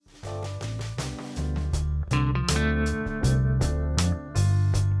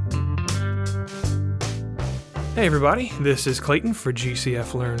Hey everybody, this is Clayton for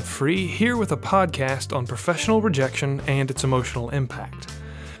GCF Learn Free, here with a podcast on professional rejection and its emotional impact.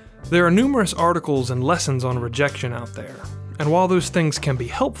 There are numerous articles and lessons on rejection out there, and while those things can be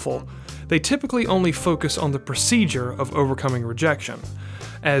helpful, they typically only focus on the procedure of overcoming rejection,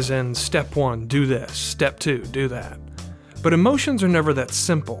 as in step 1, do this, step 2, do that. But emotions are never that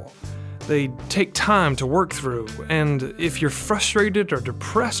simple. They take time to work through, and if you're frustrated or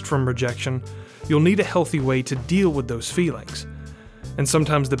depressed from rejection, you'll need a healthy way to deal with those feelings. And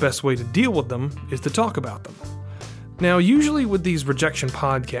sometimes the best way to deal with them is to talk about them. Now, usually with these rejection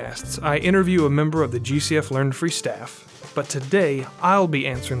podcasts, I interview a member of the GCF Learn Free staff, but today I'll be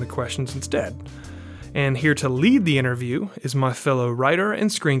answering the questions instead. And here to lead the interview is my fellow writer and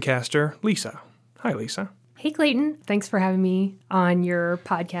screencaster, Lisa. Hi, Lisa. Hey, Clayton. Thanks for having me on your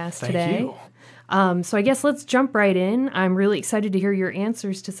podcast today. Thank you. So I guess let's jump right in. I'm really excited to hear your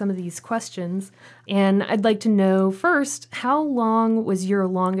answers to some of these questions. And I'd like to know first, how long was your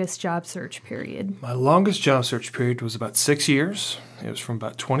longest job search period? My longest job search period was about 6 years. It was from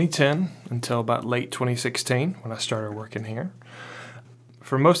about 2010 until about late 2016 when I started working here.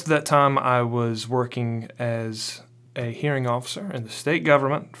 For most of that time, I was working as a hearing officer in the state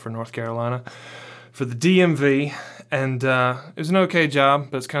government for North Carolina for the DMV, and it was an okay job,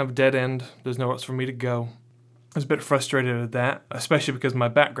 but it's kind of a dead end. There's nowhere else for me to go. I was a bit frustrated at that, especially because my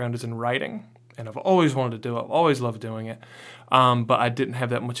background is in writing, and I've always wanted to do it. I've always loved doing it, but I didn't have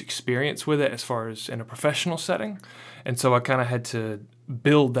that much experience with it as far as in a professional setting, and so I kind of had to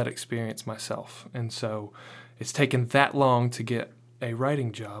build that experience myself, and so it's taken that long to get a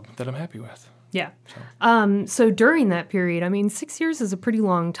writing job that I'm happy with. Yeah. So during that period, 6 years is a pretty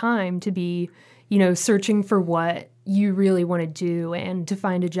long time to be searching for what you really want to do and to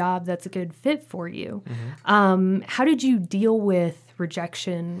find a job that's a good fit for you. Mm-hmm. How did you deal with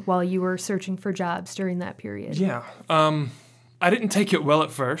rejection while you were searching for jobs during that period? Yeah. I didn't take it well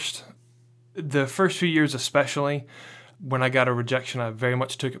at first. The first few years especially, when I got a rejection, I very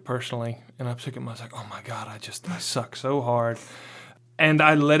much took it personally. And I took it, I was like, oh my God, I suck so hard. And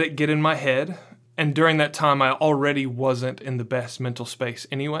I let it get in my head. And during that time, I already wasn't in the best mental space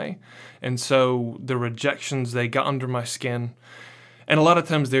anyway. And so the rejections, they got under my skin. And a lot of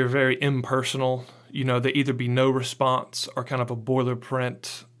times they're very impersonal. They either be no response or kind of a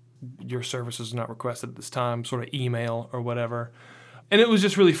boilerprint, your service is not requested at this time, sort of email or whatever. And it was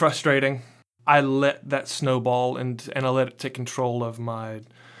just really frustrating. I let that snowball and I let it take control of my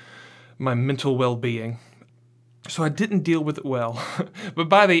mental well-being. So I didn't deal with it well. But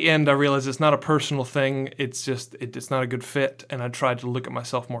by the end, I realized it's not a personal thing. It's just, it's not a good fit. And I tried to look at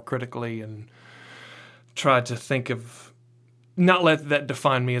myself more critically and tried to think of, not let that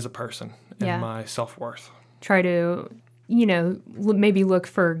define me as a person and my self-worth. Try to, maybe look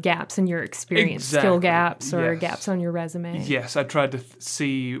for gaps in your experience, skill gaps or gaps on your resume. Yes, I tried to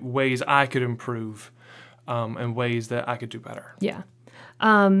see ways I could improve and ways that I could do better. Yeah.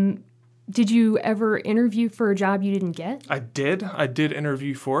 Did you ever interview for a job you didn't get? I did. I did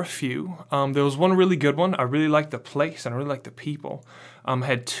interview for a few. There was one really good one. I really liked the place and I really liked the people. I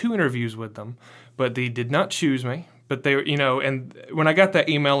had 2 interviews with them, but they did not choose me. But they, and when I got that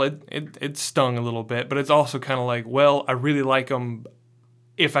email, it stung a little bit. But it's also kind of like, well, I really like them.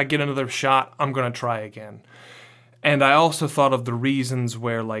 If I get another shot, I'm going to try again. And I also thought of the reasons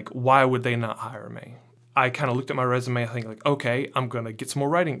where, why would they not hire me? I kind of looked at my resume, I think okay, I'm going to get some more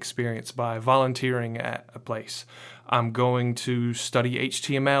writing experience by volunteering at a place. I'm going to study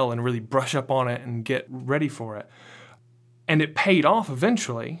HTML and really brush up on it and get ready for it. And it paid off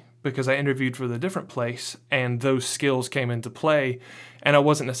eventually because I interviewed for the different place and those skills came into play. And I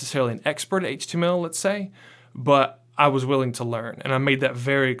wasn't necessarily an expert at HTML, let's say, but I was willing to learn. And I made that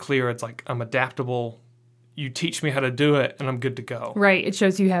very clear. It's I'm adaptable. You teach me how to do it, and I'm good to go. Right. It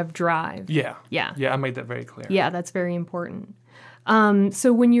shows you have drive. Yeah. I made that very clear. Yeah, that's very important.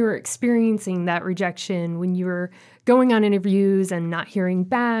 So when you were experiencing that rejection, when you were going on interviews and not hearing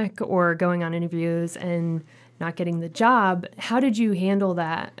back or going on interviews and not getting the job, how did you handle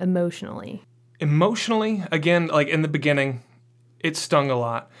that emotionally? Emotionally, again, in the beginning, it stung a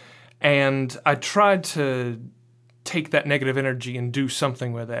lot. And I tried to take that negative energy and do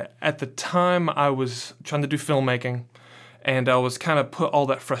something with it. At the time, I was trying to do filmmaking, and I was kind of put all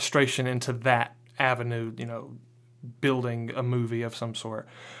that frustration into that avenue, building a movie of some sort.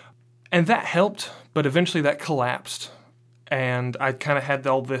 And that helped, but eventually that collapsed, and I kind of had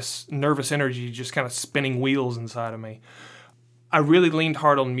all this nervous energy just kind of spinning wheels inside of me. I really leaned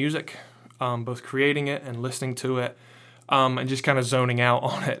hard on music, both creating it and listening to it, and just kind of zoning out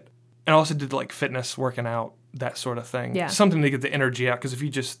on it. And I also did fitness, working out, that sort of thing. Yeah. Something to get the energy out, because if you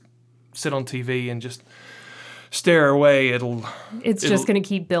just sit on TV and just stare away, It's just going to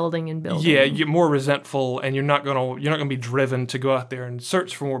keep building and building. yeah, you get more resentful, and you're not gonna be driven to go out there and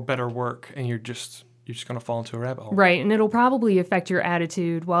search for more better work, and you're just gonna fall into a rabbit hole. Right, and it'll probably affect your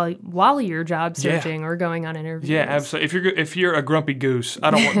attitude while you're job searching or going on interviews. Yeah, absolutely. If you're a grumpy goose,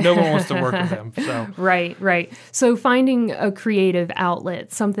 no one wants to work with them. So Right. So finding a creative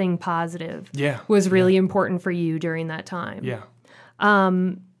outlet, something positive, was really important for you during that time. Yeah.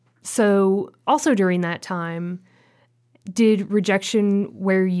 So also during that time, did rejection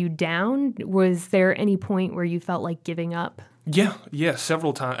wear you down? Was there any point where you felt like giving up? Yeah,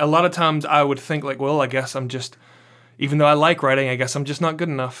 several times. A lot of times I would think like, well, I guess I'm just, even though I like writing, I guess I'm just not good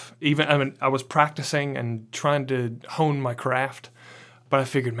enough. I was practicing and trying to hone my craft, but I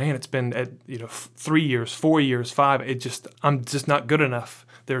figured, man, it's been 3 years, 4 years, 5. I'm just not good enough.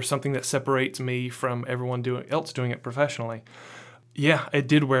 There's something that separates me from everyone else doing it professionally. Yeah, it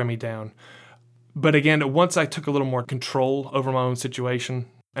did wear me down. But again, once I took a little more control over my own situation,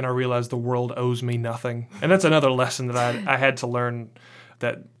 and I realized the world owes me nothing. And that's another lesson that I had to learn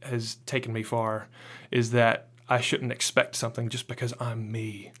that has taken me far, is that I shouldn't expect something just because I'm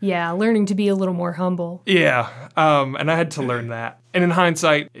me. Yeah, learning to be a little more humble. Yeah, and I had to learn that. And in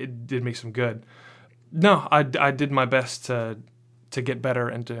hindsight, it did me some good. No, I did my best to get better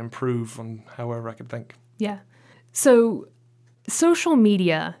and to improve on however I could think. Yeah. So social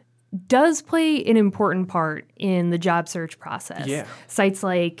media does play an important part in the job search process. Yeah. Sites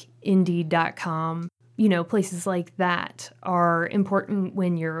like Indeed.com, places like that are important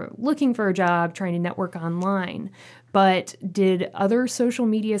when you're looking for a job, trying to network online. But did other social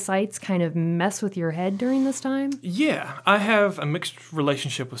media sites kind of mess with your head during this time? Yeah, I have a mixed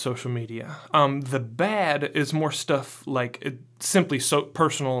relationship with social media. The bad is more stuff like simply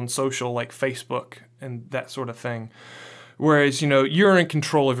personal and social, like Facebook and that sort of thing. Whereas, you're in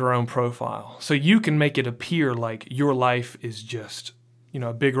control of your own profile. So you can make it appear like your life is just,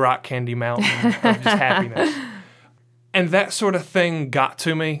 a big rock candy mountain of just happiness. And that sort of thing got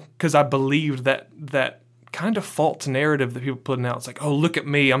to me because I believed that kind of false narrative that people putting out. It's like, oh, look at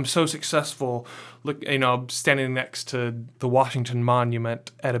me, I'm so successful. Look, I'm standing next to the Washington Monument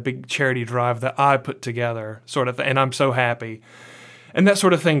at a big charity drive that I put together, sort of thing, and I'm so happy. And that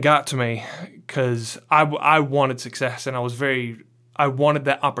sort of thing got to me because I wanted success, and I wanted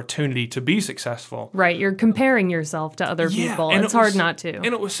that opportunity to be successful. Right, you're comparing yourself to other people. And it's hard not to. And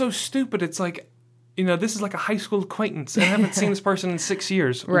it was so stupid. It's like, this is like a high school acquaintance, and I haven't seen this person in 6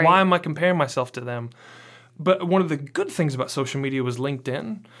 years. Right. Why am I comparing myself to them? But one of the good things about social media was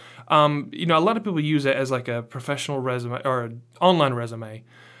LinkedIn. A lot of people use it as like a professional resume or an online resume,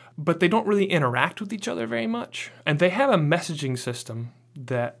 but they don't really interact with each other very much. And they have a messaging system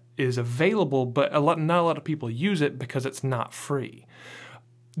that is available, but not a lot of people use it because it's not free.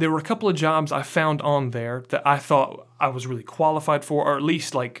 There were a couple of jobs I found on there that I thought I was really qualified for, or at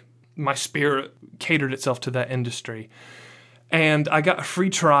least like my spirit catered itself to that industry. And I got a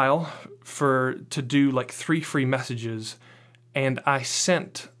free trial to do like 3 free messages, and I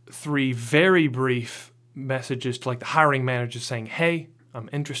sent 3 very brief messages to like the hiring manager saying, hey, I'm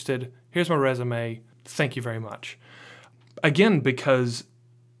interested. Here's my resume. Thank you very much. Again, because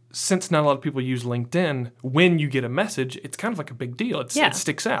since not a lot of people use LinkedIn, when you get a message, it's kind of like a big deal. It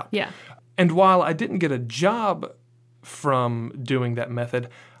sticks out. Yeah. And while I didn't get a job from doing that method,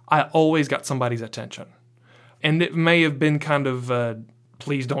 I always got somebody's attention. And it may have been kind of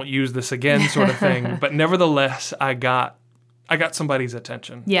please don't use this again sort of thing, but nevertheless, I got somebody's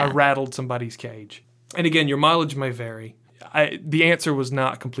attention. Yeah. I rattled somebody's cage. And again, your mileage may vary. The answer was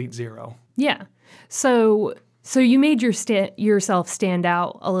not a complete 0. Yeah. So you made yourself stand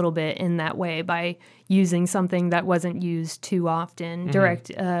out a little bit in that way by using something that wasn't used too often,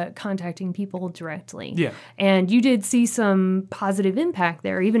 contacting people directly. Yeah. And you did see some positive impact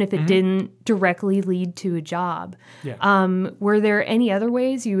there, even if it didn't directly lead to a job. Yeah. Were there any other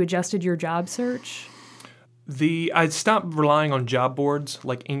ways you adjusted your job search? I stopped relying on job boards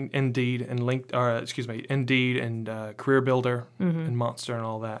like Indeed and Indeed and Career Builder and Monster and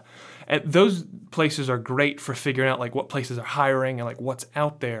all that. And those places are great for figuring out like what places are hiring and like what's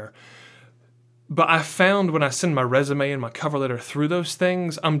out there. But I found when I send my resume and my cover letter through those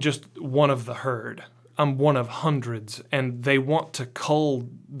things, I'm just one of the herd. I'm one of hundreds, and they want to cull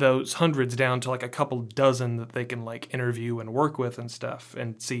those hundreds down to like a couple dozen that they can like interview and work with and stuff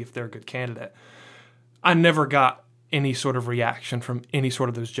and see if they're a good candidate. I never got any sort of reaction from any sort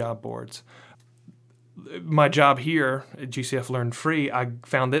of those job boards. My job here at GCF Learn Free, I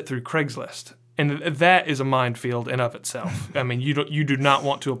found it through Craigslist. And that is a minefield in of itself. I mean, you do not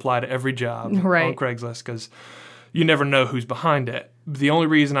want to apply to every job on Craigslist because you never know who's behind it. The only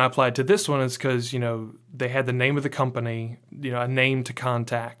reason I applied to this one is because, they had the name of the company, a name to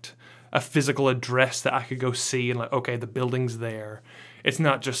contact, a physical address that I could go see and like, okay, the building's there. It's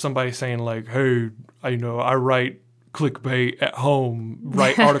not just somebody saying like, hey, I write clickbait at home,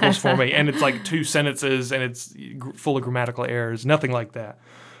 write articles for me. And it's like 2 sentences and it's full of grammatical errors, nothing like that.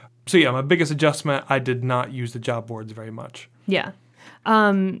 So yeah, my biggest adjustment, I did not use the job boards very much. Yeah.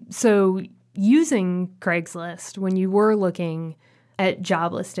 So using Craigslist, when you were looking at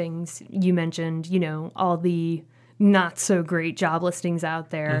job listings, you mentioned, all the not so great job listings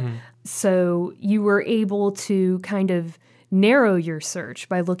out there. Mm-hmm. So you were able to kind of narrow your search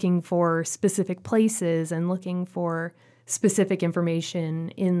by looking for specific places and looking for specific information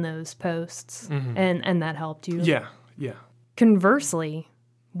in those posts. Mm-hmm. And that helped you. Yeah. Conversely,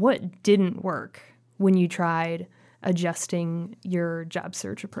 what didn't work when you tried adjusting your job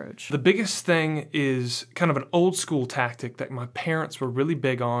search approach? The biggest thing is kind of an old school tactic that my parents were really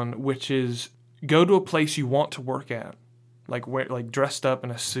big on, which is go to a place you want to work at, like dressed up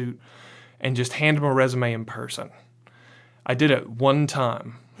in a suit, and just hand them a resume in person. I did it one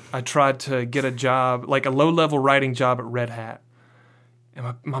time. I tried to get a job, like a low-level writing job at Red Hat.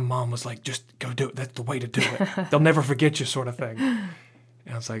 And my mom was like, just go do it. That's the way to do it. They'll never forget you, sort of thing. And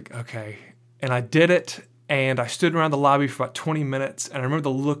I was like, okay. And I did it. And I stood around the lobby for about 20 minutes, and I remember the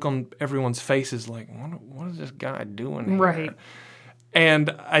look on everyone's faces like, what is this guy doing here? Right.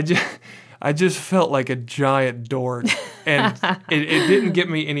 And I just felt like a giant dork, and it didn't get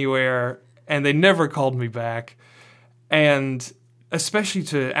me anywhere, and they never called me back. And especially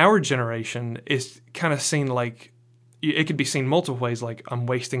to our generation, it's kind of seen like, it could be seen multiple ways, like I'm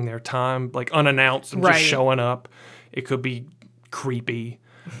wasting their time, like unannounced, I'm just showing up. It could be creepy.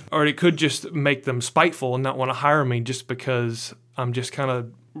 Or it could just make them spiteful and not want to hire me just because I'm just kind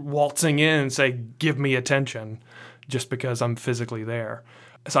of waltzing in and say, give me attention, just because I'm physically there.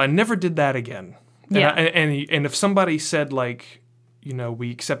 So I never did that again. Yeah. And if somebody said like, we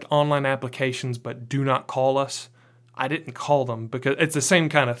accept online applications, but do not call us, I didn't call them because it's the same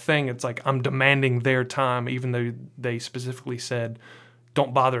kind of thing. It's like I'm demanding their time, even though they specifically said,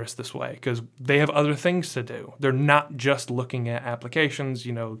 don't bother us this way, because they have other things to do. They're not just looking at applications,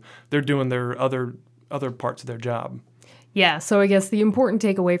 they're doing their other parts of their job. Yeah, so I guess the important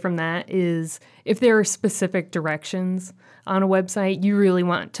takeaway from that is if there are specific directions on a website, you really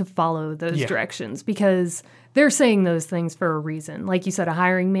want to follow those directions because they're saying those things for a reason. Like you said, a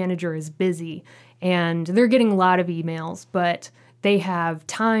hiring manager is busy and they're getting a lot of emails, but they have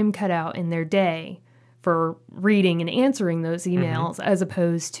time cut out in their day for reading and answering those emails as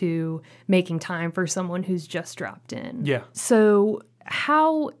opposed to making time for someone who's just dropped in. Yeah. So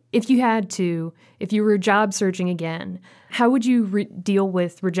if you were job searching again, how would you deal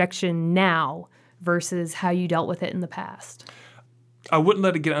with rejection now versus how you dealt with it in the past? I wouldn't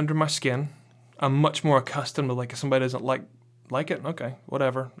let it get under my skin. I'm much more accustomed to if somebody doesn't like it, okay,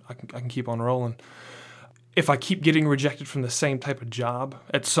 whatever. I can keep on rolling. If I keep getting rejected from the same type of job,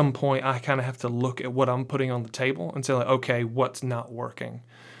 at some point I kind of have to look at what I'm putting on the table and say, okay, what's not working?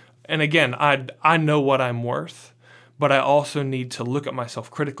 And again, I know what I'm worth, but I also need to look at myself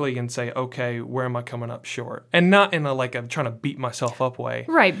critically and say, okay, where am I coming up short? And not in I'm trying to beat myself up way.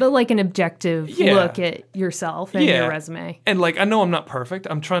 Right, but like an objective look at yourself and your resume. And I know I'm not perfect.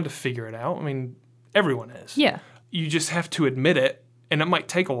 I'm trying to figure it out. I mean, everyone is. Yeah. You just have to admit it. And it might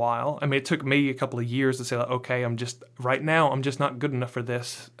take a while. I mean, it took me a couple of years to say, okay, right now, I'm just not good enough for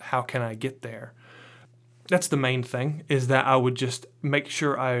this. How can I get there? That's the main thing, is that I would just make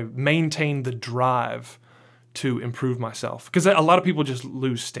sure I maintain the drive to improve myself. Because a lot of people just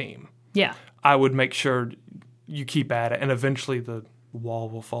lose steam. Yeah. I would make sure you keep at it, and eventually the wall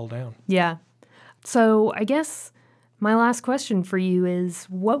will fall down. Yeah. So I guess my last question for you is,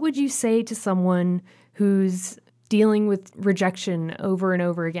 what would you say to someone who's dealing with rejection over and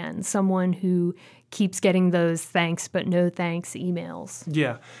over again, someone who keeps getting those thanks but no thanks emails?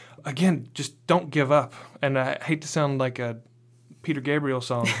 Yeah. Again, just don't give up. And I hate to sound like a Peter Gabriel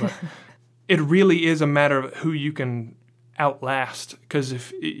song, but it really is a matter of who you can outlast. Because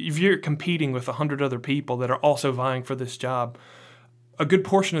if you're competing with 100 other people that are also vying for this job, a good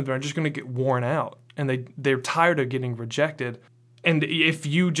portion of them are just going to get worn out. And they're tired of getting rejected. And if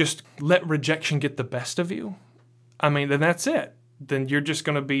you just let rejection get the best of you, I mean, then that's it. Then you're just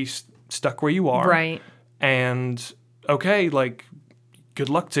going to be stuck where you are. Right. And, okay, good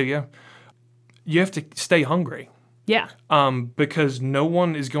luck to you. You have to stay hungry. Yeah. Because no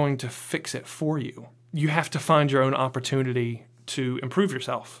one is going to fix it for you. You have to find your own opportunity to improve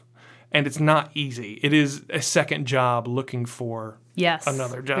yourself. And it's not easy. It is a second job looking for Yes.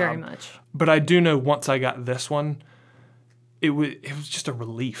 another job. Very much. But I do know once I got this one, it was just a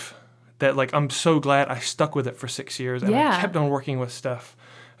relief that, like, I'm so glad I stuck with it for 6 years and I kept on working with stuff.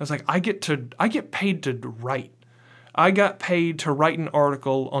 I was like, I get paid to write. I got paid to write an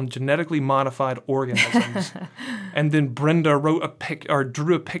article on genetically modified organisms, and then Brenda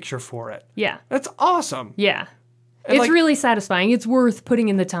drew a picture for it. Yeah. That's awesome. Yeah. And It's really satisfying. It's worth putting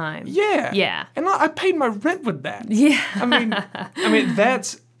in the time. Yeah. Yeah. And I paid my rent with that. Yeah. I mean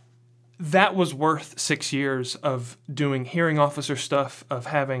that was worth 6 years of doing hearing officer stuff, of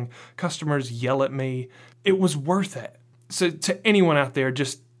having customers yell at me. It was worth it. So to anyone out there,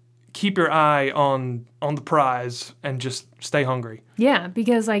 just keep your eye on the prize and just stay hungry. Yeah,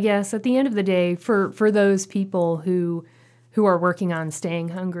 because I guess at the end of the day, for those people who are working on staying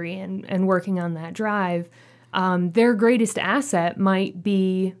hungry and working on that drive, their greatest asset might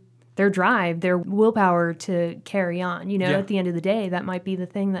be their drive, their willpower to carry on. At the end of the day, that might be the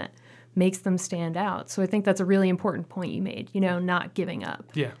thing that makes them stand out. So I think that's a really important point you made, not giving up.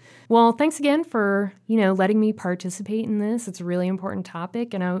 Yeah. Well, thanks again for, letting me participate in this. It's a really important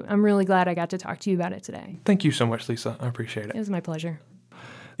topic, and I'm really glad I got to talk to you about it today. Thank you so much, Lisa. I appreciate it. It was my pleasure.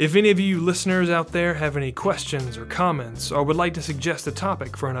 If any of you listeners out there have any questions or comments or would like to suggest a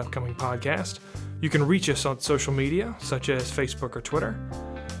topic for an upcoming podcast, you can reach us on social media, such as Facebook or Twitter.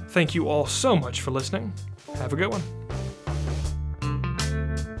 Thank you all so much for listening. Have a good one.